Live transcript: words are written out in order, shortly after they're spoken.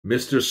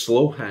Mr.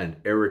 Slowhand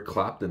Eric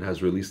Clapton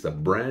has released a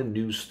brand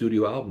new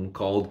studio album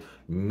called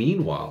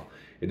Meanwhile.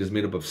 It is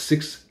made up of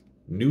 6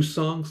 new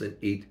songs and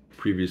 8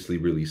 previously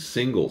released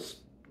singles.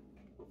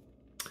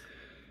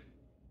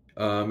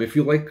 If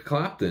you like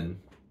Clapton,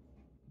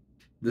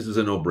 this is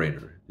a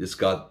no-brainer. It's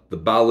got the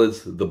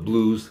ballads, the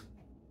blues,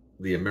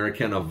 the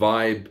Americana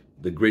vibe,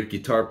 the great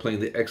guitar playing,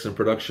 the excellent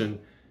production.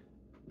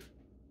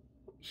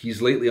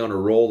 He's lately on a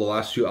roll. The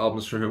last few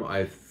albums from him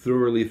I've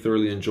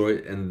thoroughly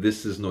enjoyed, and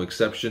this is no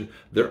exception.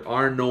 There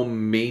are no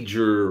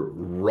major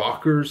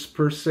rockers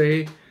per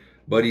se,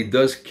 but he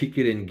does kick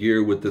it in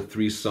gear with the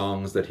 3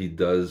 songs that he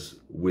does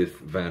with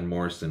Van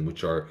Morrison,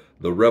 which are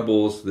The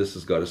Rebels, This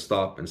Has Gotta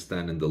Stop, and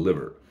Stand and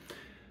Deliver.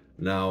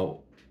 Now,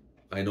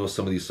 I know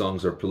some of these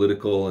songs are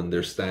political and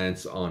their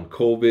stance on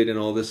COVID and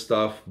all this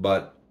stuff,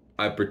 but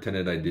I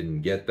pretended I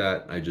didn't get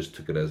that. I just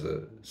took it as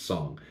a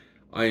song.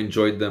 I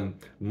enjoyed them.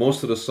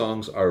 Most of the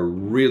songs are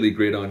really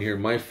great on here.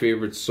 My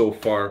favorites so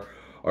far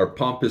are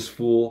Pompous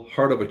Fool,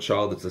 Heart of a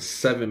Child. It's a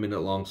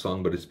 7-minute long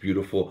song, but it's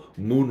beautiful.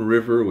 Moon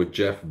River with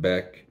Jeff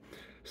Beck.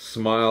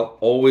 Smile,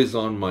 Always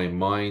on My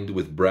Mind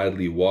with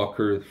Bradley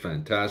Walker.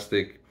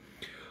 Fantastic.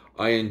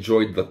 I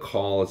enjoyed The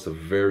Call. It's a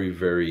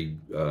very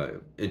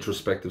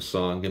introspective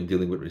song. Him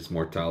dealing with his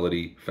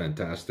mortality.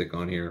 Fantastic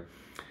on here.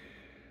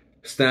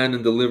 Stand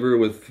and Deliver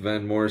with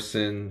Van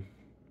Morrison.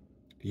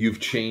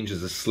 You've Changed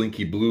is a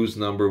slinky blues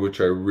number,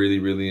 which I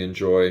really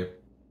enjoy.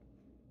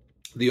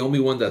 The only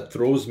one that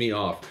throws me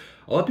off,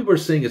 a lot of people are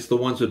saying it's the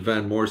ones with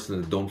Van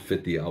Morrison that don't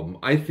fit the album.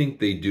 I think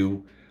they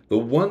do. The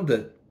one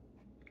that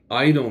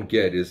I don't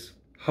get is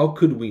How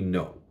Could We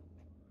Know?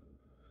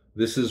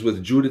 This is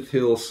with Judith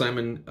Hill,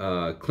 Simon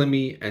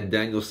Clemmy, and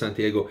Daniel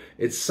Santiago.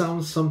 It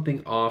sounds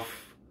something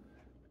off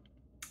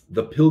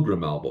the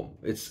Pilgrim album.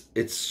 It's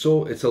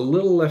a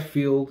little left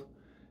field.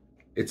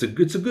 It's a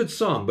good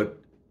song, but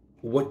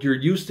what you're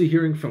used to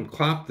hearing from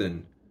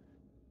Clapton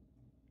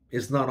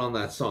is not on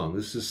that song.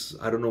 This is,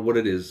 I don't know what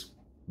it is,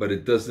 but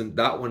it doesn't,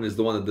 that one is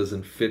the one that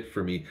doesn't fit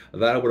for me.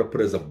 That I would have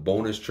put as a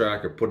bonus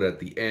track or put it at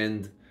the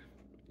end.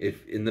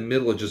 If in the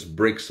middle, it just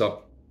breaks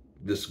up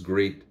this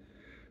great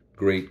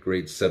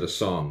set of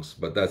songs,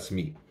 but that's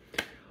me.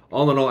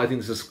 All in all, I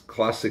think this is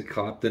classic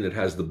Clapton. It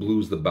has the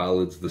blues, the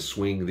ballads, the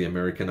swing, the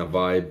Americana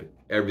vibe,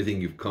 everything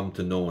you've come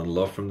to know and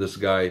love from this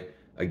guy.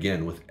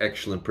 Again, with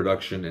excellent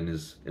production and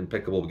his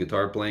impeccable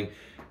guitar playing.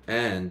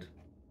 And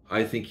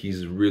I think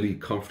he's really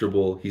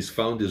comfortable. He's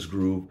found his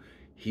groove.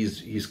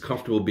 He's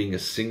comfortable being a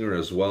singer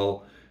as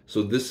well.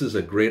 So this is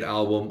a great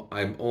album.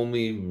 I'm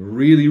only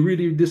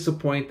really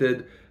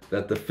disappointed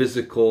that the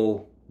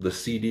physical, the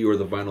CD or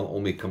the vinyl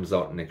only comes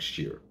out next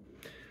year.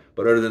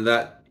 But other than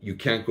that, you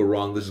can't go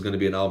wrong. This is going to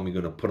be an album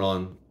you're going to put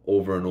on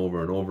over and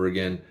over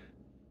again.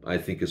 I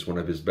think it's one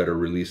of his better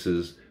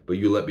releases. But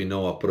you let me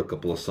know. I'll put a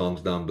couple of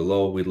songs down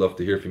below. We'd love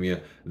to hear from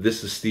you.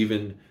 This is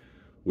Steven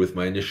with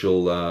my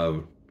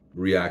initial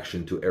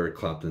reaction to Eric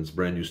Clapton's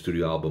brand new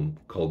studio album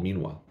called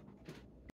Meanwhile.